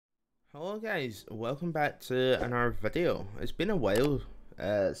Hello guys, welcome back to another video. It's been a while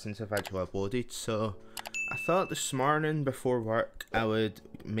since I've actually uploaded, so I thought this morning before work I would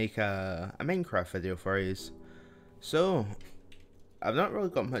make a Minecraft video for you. So, I've not really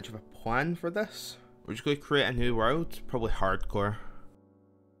got much of a plan for this. We're just going to create a new world, probably hardcore.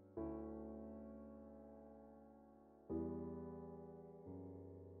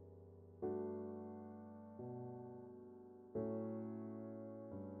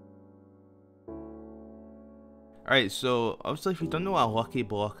 Alright, so obviously if you don't know what a lucky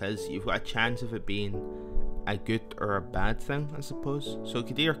block is, you've got a chance of it being a good or a bad thing, I suppose. So it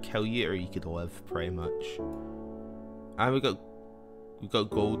could either kill you or you could live, pretty much. And we got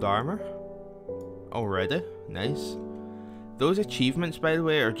gold armor already. Nice. Those achievements, by the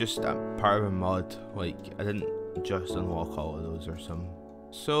way, are just a part of a mod. Like, I didn't just unlock all of those or some.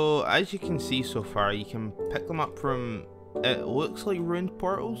 So as you can see so far, you can pick them up from, it looks like ruined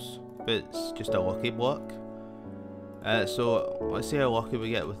portals, but it's just a lucky block. So let's see how lucky we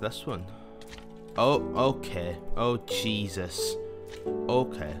get with this one. Oh, okay. Oh, Jesus.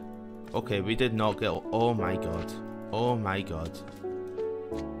 Okay. Okay, we did not get... Oh my god. Oh my god.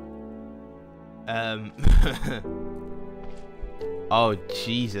 Oh,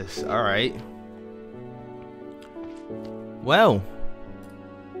 Jesus. Alright. Well.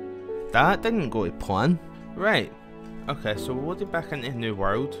 That didn't go to plan. Right. Okay, so we'll load it back into the new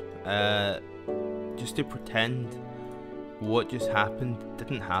world. Just to pretend what just happened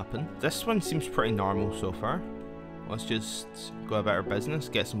didn't happen. This one seems pretty normal so far. Let's just go about our business,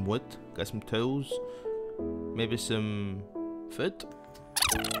 get some wood, get some tools, maybe some food.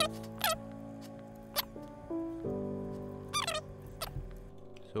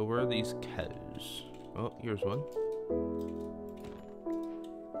 So where are these cows? Oh, here's one.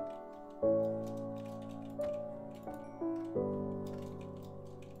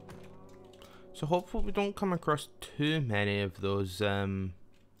 So hopefully we don't come across too many of those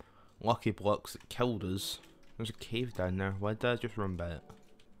lucky blocks that killed us. There's a cave down there. Why did I just run by it?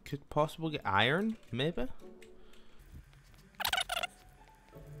 Could possibly get iron, maybe?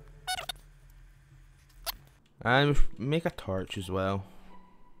 And make a torch as well.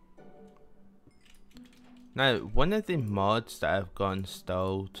 Now, one of the mods that I've got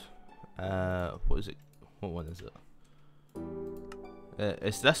installed, what is it? What one is it?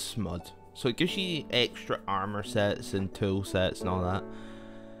 It's this mod. So it gives you extra armor sets and tool sets and all that,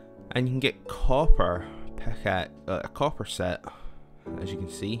 and you can get copper pickaxe, a copper set, as you can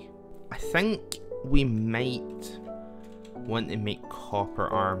see. I think we might want to make copper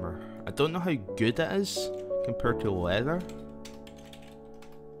armor. I don't know how good it is compared to leather.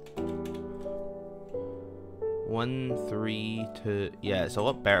 1, 3, 2. Yeah, it's a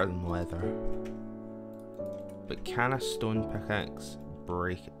lot better than leather. But can a stone pickaxe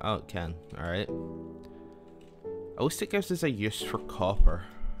break? Oh, it can. Alright. At least it gives us a use for copper,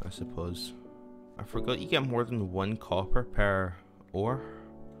 I suppose. I forgot you get more than 1 copper per ore.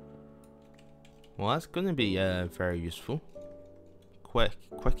 Well, that's going to be very useful. Quick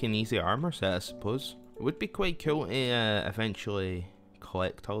and easy armor set, I suppose. It would be quite cool to eventually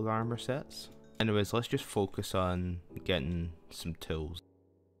collect all the armor sets. Anyways, let's just focus on getting some tools.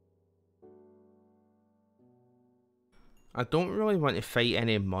 I don't really want to fight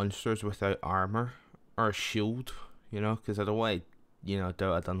any monsters without armor or a shield, you know, because I don't want to, you know, do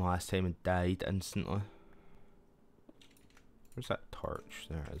what I done last time and died instantly. Where's that torch?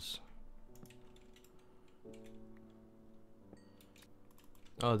 There it is.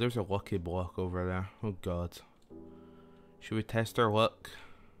 Oh, there's a lucky block over there. Oh god. Should we test our luck?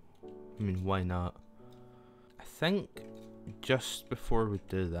 I mean, why not? I think just before we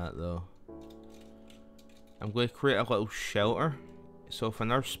do that though, I'm going to create a little shelter, so if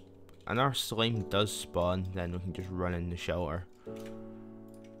another slime does spawn, then we can just run in the shelter.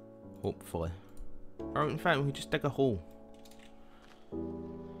 Hopefully. Or in fact, we can just dig a hole.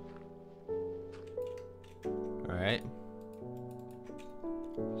 Alright.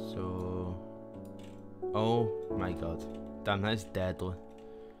 So... oh my god. Damn, that's deadly.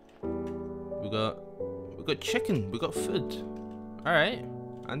 We got chicken, we got food. Alright.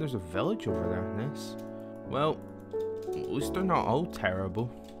 And there's a village over there, nice. Well, at least they're not all terrible.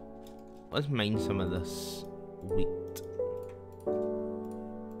 Let's mine some of this wheat.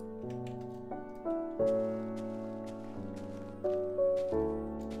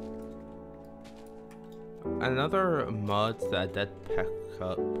 Another mod that I did pick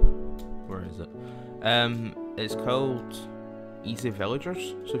up, where is it? It's called Easy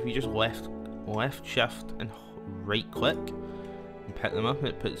Villagers. So if you just left shift and right click and pick them up,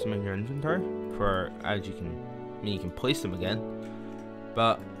 it puts them in your inventory for, as you can, I mean, you can place them again,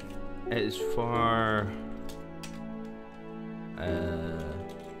 but It is for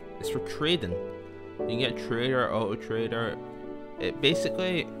it's for trading. You can get a trader, auto trader.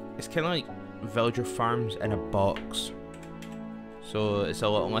 It's kind of like villager farms in a box. So it's a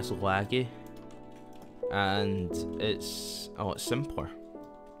lot less laggy, and it's a lot simpler.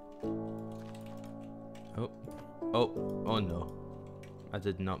 Oh no. I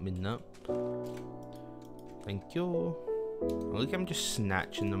did not mean that. Thank you. Look, I'm just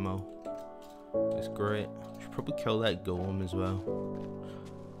snatching them all. It's great. Should probably kill that golem as well.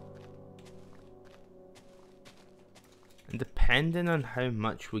 And depending on how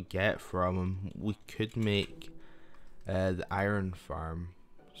much we get from him, we could make the iron farm.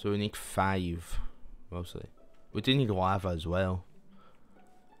 So we need 5 mostly. We do need lava as well.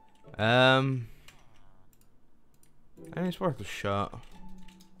 I think it's worth a shot.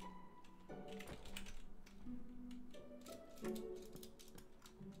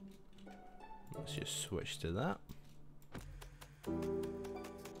 Let's just switch to that.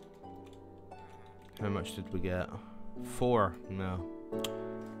 How much did we get? 4. No.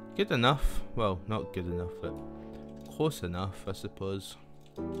 Good enough. Well, not good enough, but close enough, I suppose.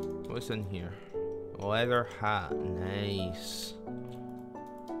 What's in here? Leather hat. Nice.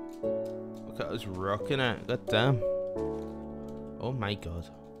 Look at us rocking it. God damn. Oh my god.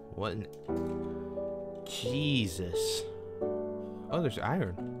 What in... Jesus. Oh, there's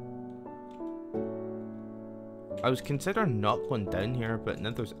iron. I was considering not going down here, but now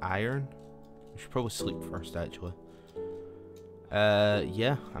there's iron. I should probably sleep first, actually.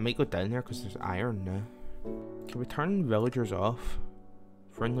 Yeah, I might go down there because there's iron now. Can we turn villagers off?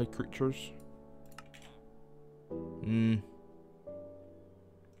 Friendly creatures? Do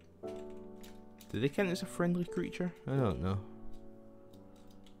they count as a friendly creature? I don't know.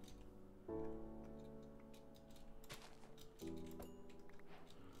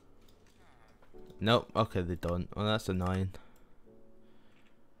 Nope, okay, they don't. Oh, that's annoying.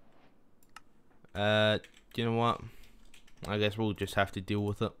 Do you know what? I guess we'll just have to deal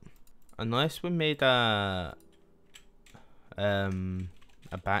with it. Unless we made a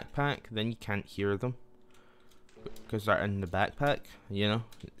backpack, then you can't hear them. Because they're in the backpack, you know?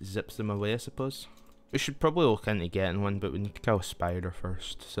 It zips them away, I suppose. We should probably look into getting one, but we need to kill a spider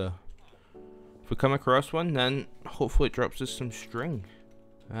first, so... If we come across one, then hopefully it drops us some string.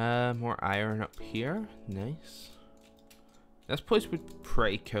 More iron up here. Nice. This place would be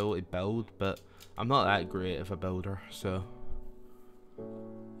pretty cool to build, but I'm not that great of a builder, so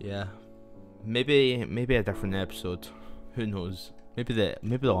yeah. Maybe a different episode. Who knows? Maybe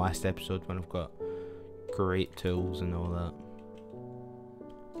the last episode when I've got great tools and all that.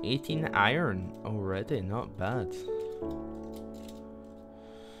 18 iron already, not bad.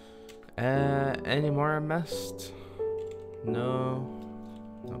 Any more I missed? No.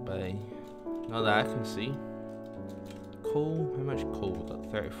 Not by, not that I can see. Coal, how much coal we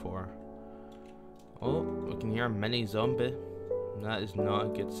got? 34. Oh, we can hear a mini zombie. That is not a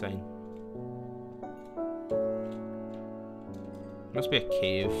good sign. Must be a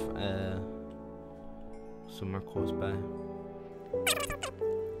cave, somewhere close by.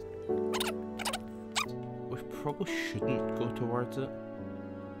 We probably shouldn't go towards it.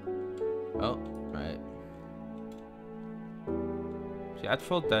 Oh, right. See, I'd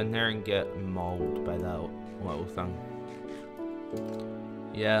fall down there and get mauled by that little thing.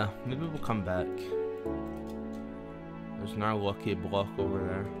 Yeah, maybe we'll come back. There's another lucky block over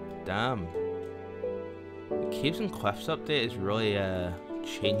there. Damn. The Caves and Cliffs update has really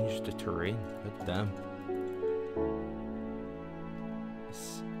changed the terrain. God damn.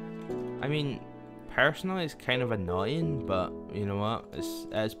 I mean, personally it's kind of annoying, but you know what?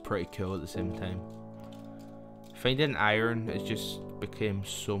 It's pretty cool at the same time. Finding iron, it just became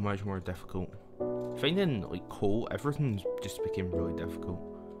so much more difficult. Finding like coal, everything just became really difficult.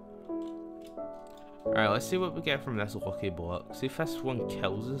 Alright, let's see what we get from this lucky block. See if this one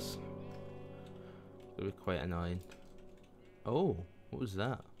kills us. It'll be quite annoying. Oh, what was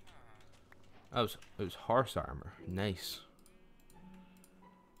that? Oh, it was horse armor. Nice.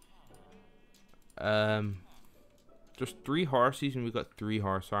 There's 3 horses and we got 3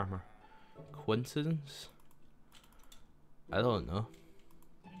 horse armor. Coincidence? I don't know.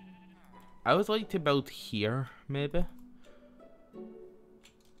 I would like to build here, maybe.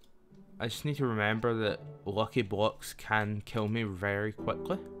 I just need to remember that lucky blocks can kill me very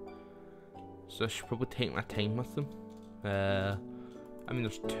quickly. So I should probably take my time with them. I mean,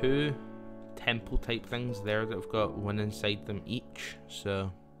 there's 2 temple type things there that have got 1 inside them each.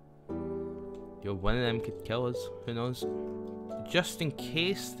 So, yo, one of them could kill us. Who knows? Just in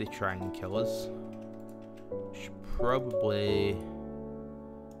case they try and kill us, should probably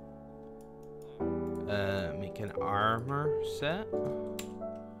Make an armor set.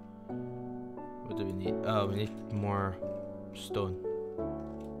 What do we need? Oh, we need more stone.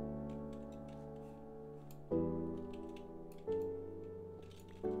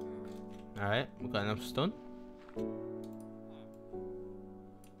 Alright, we got enough stone.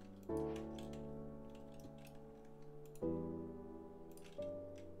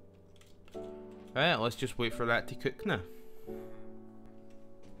 Alright, let's just wait for that to cook now.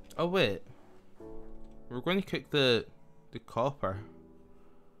 Oh wait. We're going to cook the copper.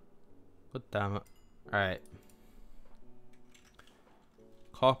 God damn it. Alright.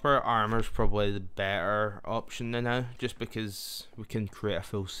 Copper armor's probably the better option now, just because we can create a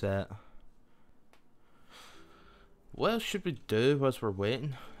full set. What else should we do whilst we're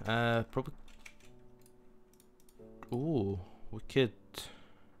waiting? Probably... Oh, we could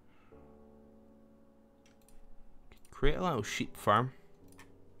create a little sheep farm.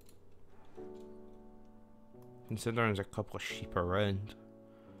 Considering there's a couple of sheep around.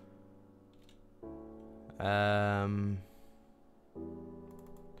 Or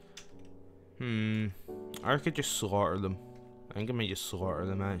I could just slaughter them. I think I might just slaughter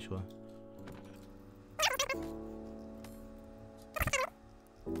them actually.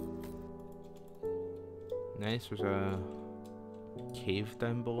 Nice, there's a cave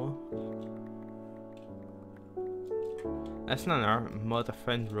down below. That's another mod I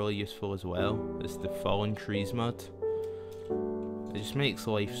find really useful as well. It's the fallen trees mod. It just makes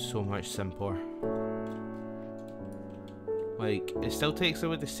life so much simpler. Like, it still takes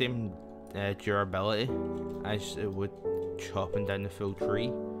away the same durability as it would chopping down the full tree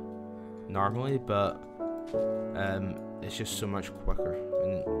normally, but it's just so much quicker,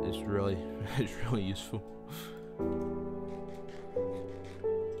 and it's really useful.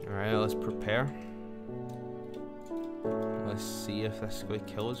 Alright, let's prepare. Let's see if this is going to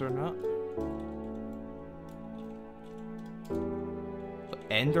kill us or not.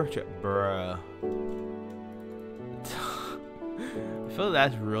 Ender chip, bruh. I feel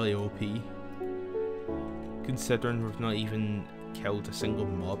like that's really OP, considering we've not even killed a single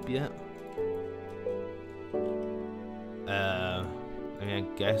mob yet. I mean, I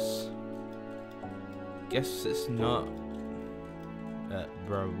guess it's not.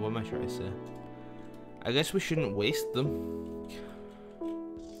 Bro, what am I trying to say? I guess we shouldn't waste them.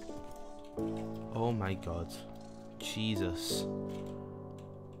 Oh my god, Jesus.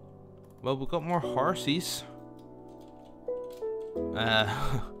 Well, we got more horses. I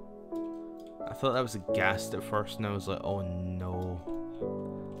thought that was a ghast at first, and I was like, oh no,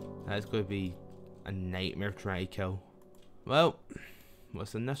 that's going to be a nightmare trying to kill. Well,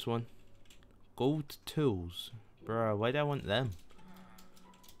 what's in this one? Gold tools. Bruh, why do I want them?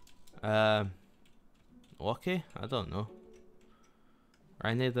 Lucky? I don't know.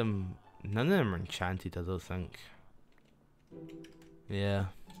 Any of them, none of them are enchanted, I don't think. Yeah,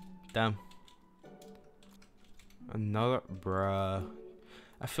 damn. Another, bruh.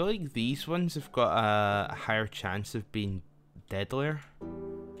 I feel like these ones have got a higher chance of being deadlier.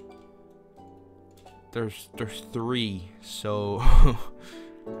 There's 3, so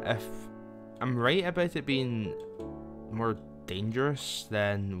if I'm right about it being more dangerous,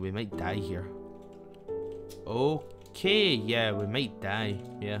 then we might die here. Okay, yeah, we might die,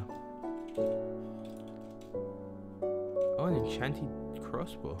 yeah. Oh, an enchanted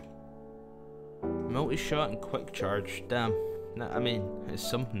crossbow. Multi-shot and quick charge, damn. Nah, I mean, it's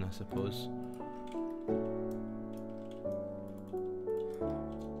something, I suppose.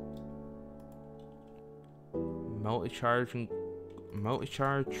 Multi-charge and...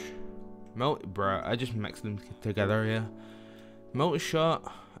 Multi-charge... Bruh, I just mixed them together, yeah.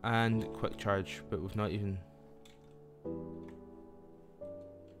 Multi-shot and quick charge, but we've not even...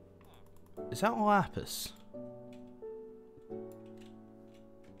 Is that lapis?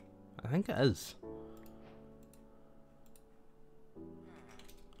 I think it is.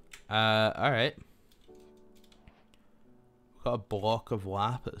 Alright. We've got a block of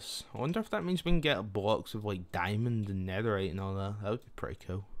lapis. I wonder if that means we can get blocks of like diamond and netherite and all that. That would be pretty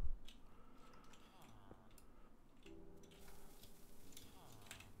cool.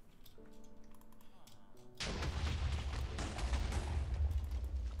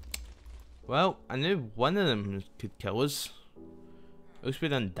 Well, I knew one of them could kill us. At least we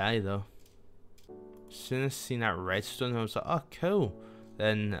didn't die though. As soon as I seen that redstone, I was like, oh cool.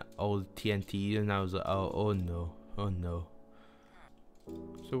 Then all the TNT, and I was like, oh no, oh no.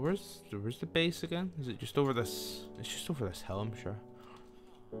 So where's the base again? Is it just over this? It's just over this hill, I'm sure.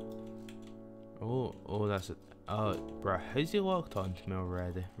 Oh, that's it. Oh, bruh, how's he locked on to me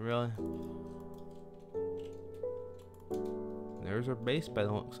already? Really? there's our base by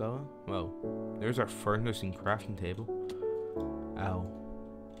the looks of it. Well, there's our furnace and crafting table. Ow.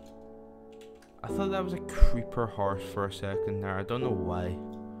 I thought that was a creeper horse for a second there. I don't know why.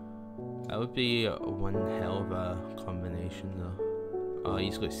 That would be one hell of a combination though. Oh,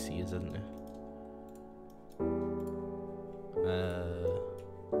 he's got C's, isn't he?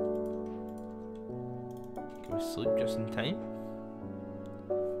 Can we sleep just in time?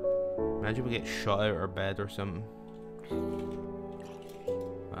 Imagine we get shot out of our bed or something.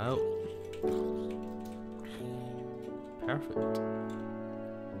 Well. Perfect.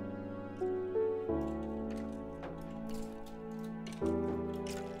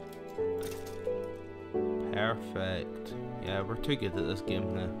 Perfect. Yeah, we're too good at this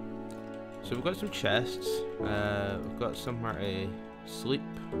game now. So we've got some chests. We've got somewhere to sleep.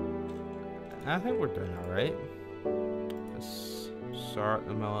 I think we're doing alright. Let's sort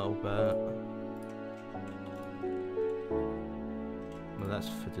them a little bit. Well, that's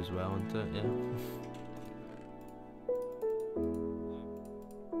food as well, isn't it? Yeah.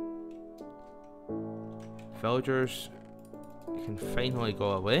 Villagers can finally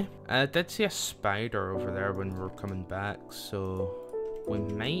go away. I did see a spider over there when we were coming back, so we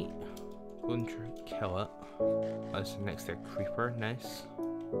might go and try to kill it. That's next to a creeper, nice.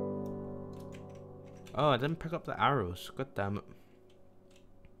 Oh, I didn't pick up the arrows, god damn it.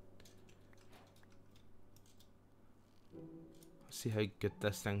 Let's see how good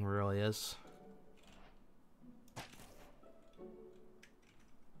this thing really is.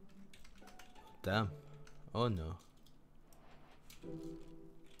 Damn. Oh no.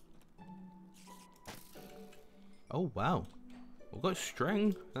 Oh wow. We've got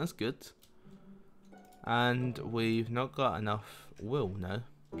string, that's good. And we've not got enough wool now.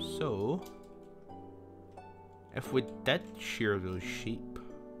 So if we did shear those sheep,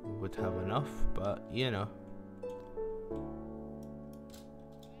 we would have enough, but you know.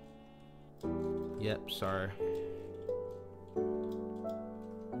 Yep, sorry.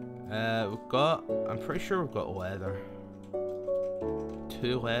 We've got, I'm pretty sure we've got leather.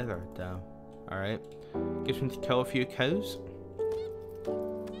 2 leather, damn. Alright. Guess we need to kill a few cows.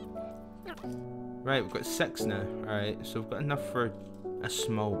 Right, we've got 6 now. Alright, so we've got enough for a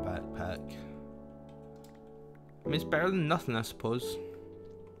small backpack. I mean, it's better than nothing, I suppose.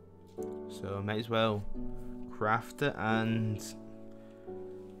 So I might as well craft it and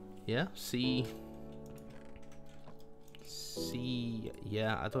yeah, see,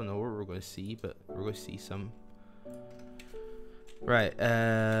 yeah, I don't know what we're going to see, but we're going to see some. Right,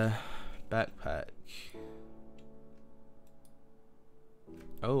 backpack.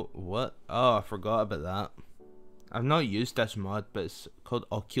 Oh, what? Oh, I forgot about that. I've not used this mod, but it's called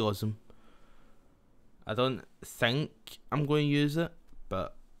Oculism. I don't think I'm going to use it,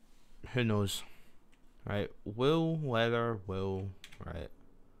 but who knows. Right, wool, leather, wool, right.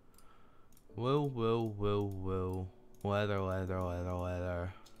 Wool, leather,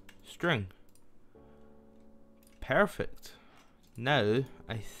 leather, string. Perfect. Now,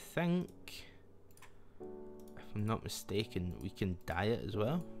 I think, if I'm not mistaken, we can dye it as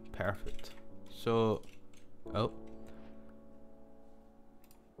well. Perfect. So, oh.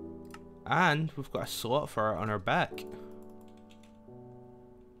 And we've got a slot for it on our back.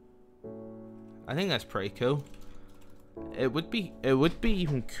 I think that's pretty cool. It would be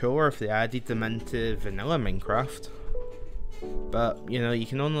even cooler if they added them into vanilla Minecraft. But you know, you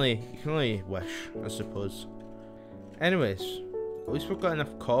can only wish, I suppose. Anyways, at least we've got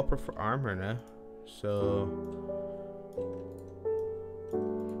enough copper for armor now. So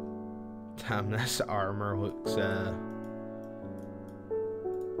damn, this armor looks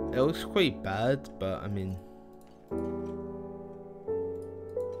it looks quite bad, but I mean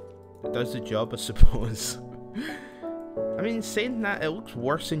it does the job, I suppose. I mean, saying that, it looks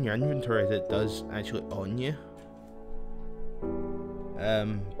worse in your inventory than it does actually on you.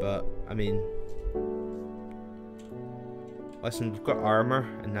 But I mean, listen, we've got armor,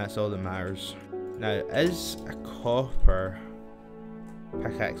 and that's all that matters. Now, is a copper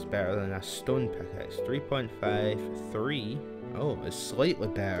pickaxe better than a stone pickaxe? 3.5, 3. Oh, it's slightly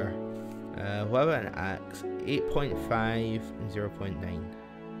better. What about an axe? 8.5 and 0.9.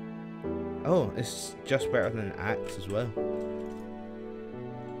 Oh, it's just better than an axe as well.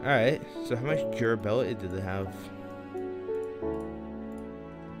 Alright, so how much durability do they have?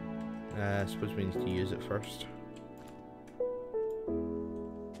 I suppose we need to use it first.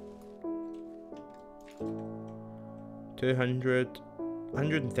 $200,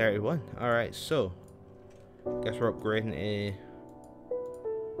 131. Alright, so guess we're upgrading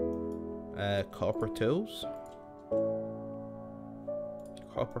to copper tools.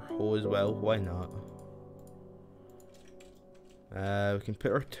 Copper hoe as well, why not? We can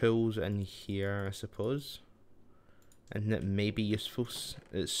put our tools in here, I suppose. And it may be useful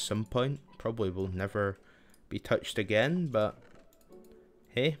at some point. Probably will never be touched again, but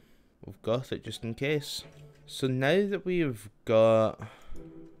hey, we've got it just in case. So now that we've got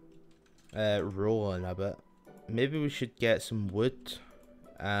rolling a bit, maybe we should get some wood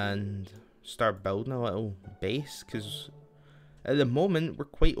and start building a little base, because at the moment we're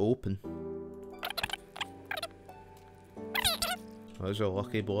quite open. Oh, there's a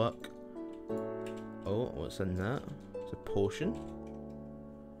lucky block. Oh, what's in that? It's a potion.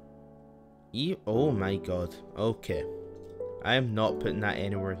 Oh my god. Okay. I am not putting that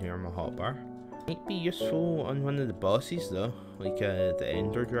anywhere near my hotbar. Might be useful on one of the bosses though, like the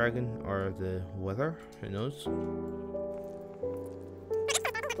Ender Dragon or the Wither, who knows.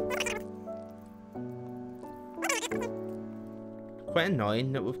 Quite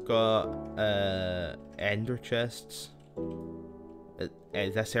annoying that we've got Ender chests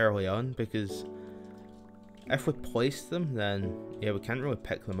this early on, because if we place them, then yeah, we can't really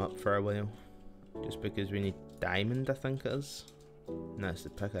pick them up for a while, just because we need diamond, I think it is. No, it's the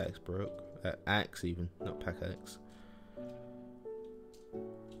pickaxe broke. Axe even, not pickaxe.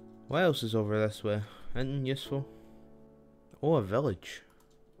 What else is over this way? Anything useful? Oh, a village.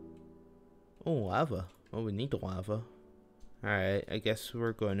 Oh, lava. Oh, we need lava. Alright, I guess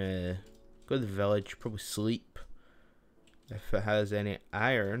we're gonna go to the village, probably sleep. If it has any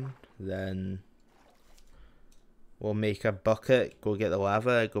iron, then we'll make a bucket, go get the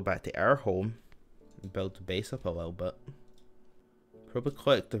lava, go back to our home, and build the base up a little bit. Probably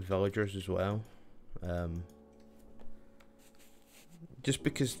collect the villagers as well. Just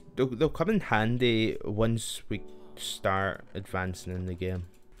because they'll come in handy once we start advancing in the game.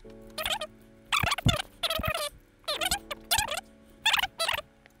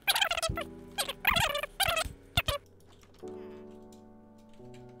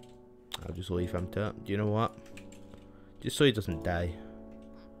 I'll just leave him to it. Do you know what? Just so he doesn't die.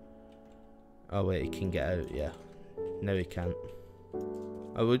 Oh wait, he can get out, yeah. No, he can't.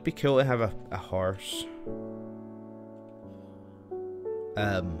 It would be cool to have a horse.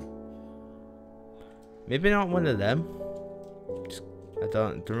 Maybe not one of them. Just, I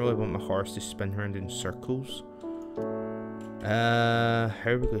don't really want my horse to spin around in circles. How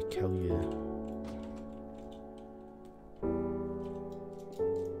are we gonna kill you?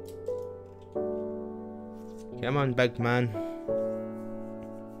 Come on, big man.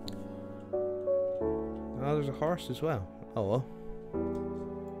 Oh, there's a horse as well. Oh well.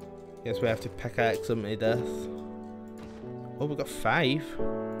 Guess we have to pickaxe him to death. Oh, we got 5.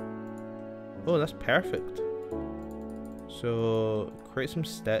 Oh, that's perfect. So, create some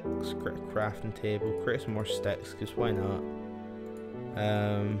sticks, create a crafting table, create some more sticks, because why not?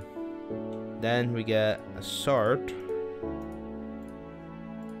 Then we get a sword.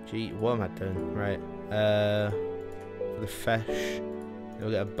 Gee, what am I doing? Right. For the fish, then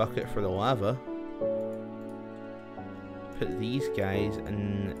we'll get a bucket for the lava. Put these guys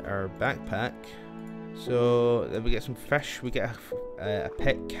in our backpack. So then we get some fish, we get a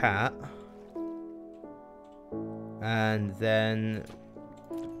pet cat, and then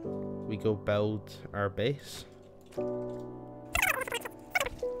we go build our base.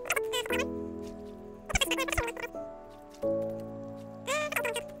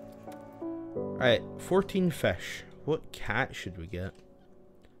 Alright, 14 fish. What cat should we get?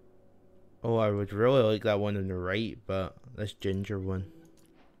 Oh, I would really like that one on the right, but this ginger one.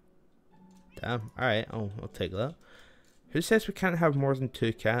 Damn. Alright, I'll take that. Who says we can't have more than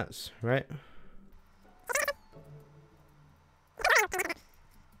 2 cats, right?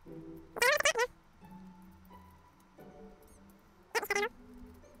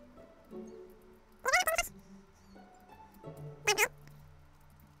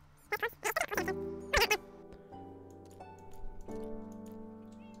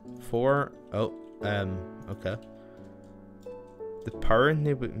 Four. Oh, okay. The purring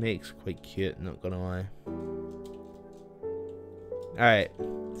they makes quite cute, not gonna lie. Alright,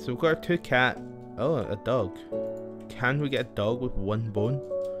 so we've got our 2 cat. Oh, a dog. Can we get a dog with 1 bone?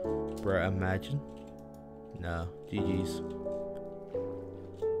 Bro, imagine. No, GG's.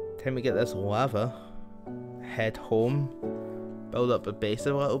 Time we get this lava, head home, build up a base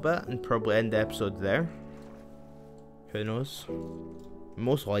a little bit, and probably end the episode there. Who knows?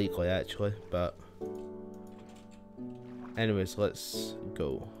 Most likely, actually, but anyways, let's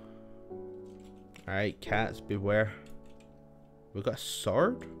go. Alright, cats, beware. We got a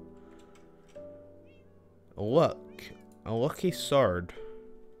sword? Look, a lucky sword.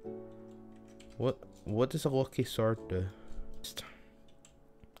 What does a lucky sword do?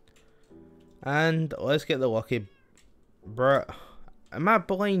 And let's get the lucky Bruh. Am I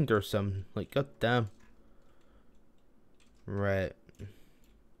blind or something? Like, goddamn. Right.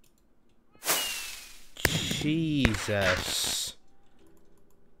 Jesus.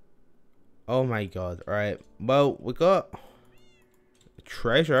 Oh my god. Alright. Well, we got a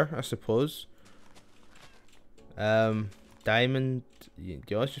treasure, I suppose. Diamond. Yeah,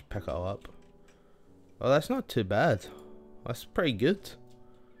 let's just pick it all up. Oh, that's not too bad. That's pretty good.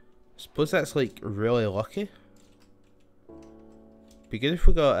 I suppose that's like really lucky. Be good if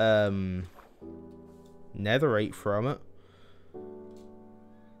we got netherite from it.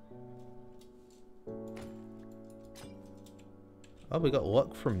 Oh, we got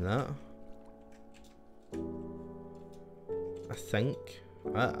luck from that. I think.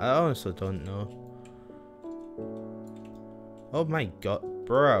 I honestly don't know. Oh my god,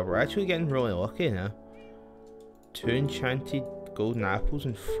 bro, we're actually getting really lucky now. 2 enchanted golden apples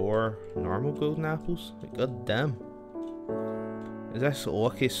and 4 normal golden apples. Like, god damn. Is this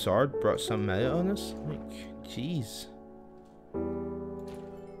lucky sword brought something out on us? Like, jeez.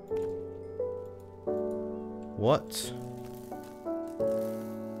 What?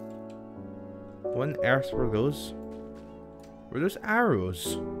 What on earth were those? Were those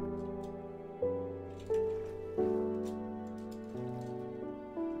arrows?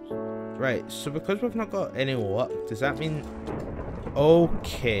 Right, so because we've not got any luck, does that mean...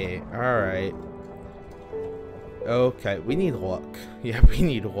 Okay, alright. Okay, we need luck. Yeah, we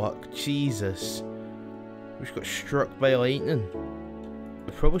need luck. Jesus. We just got struck by lightning.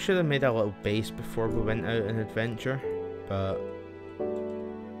 We probably should have made a little base before we went out on adventure, but...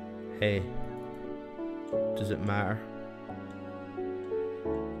 Hey. Does it matter?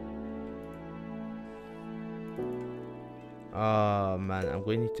 Oh man, I'm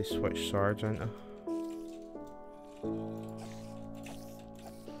going to need to switch swords, aren't I?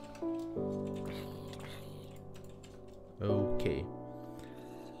 Okay.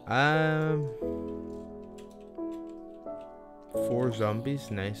 4 zombies,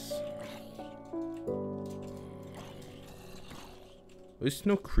 nice. At least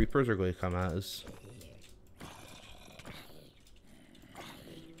no creepers are going to come at us.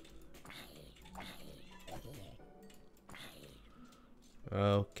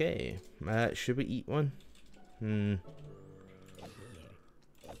 Okay, should we eat one?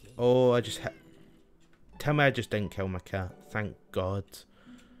 Oh, I just tell me I just didn't kill my cat. Thank God.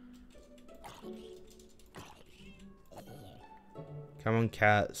 Come on,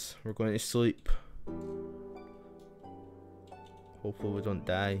 cats. We're going to sleep. Hopefully we don't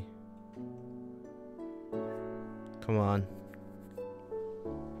die. Come on.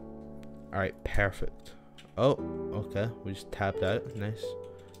 Alright, perfect. Oh, okay. We just tapped out. Nice.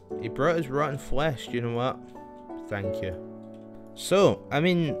 He brought us rotten flesh. You know what? Thank you. So, I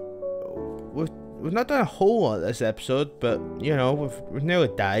mean, we've not done a whole lot this episode, but you know, we've nearly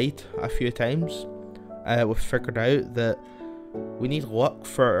died a few times. We've figured out that we need luck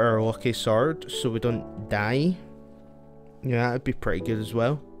for our lucky sword, so we don't die. Yeah, that'd be pretty good as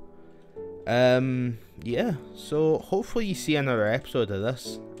well. Yeah. So hopefully you see another episode of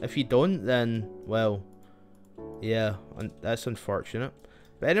this. If you don't, then well. Yeah, that's unfortunate.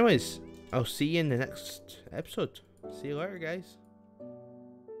 But anyways, I'll see you in the next episode. See you later, guys.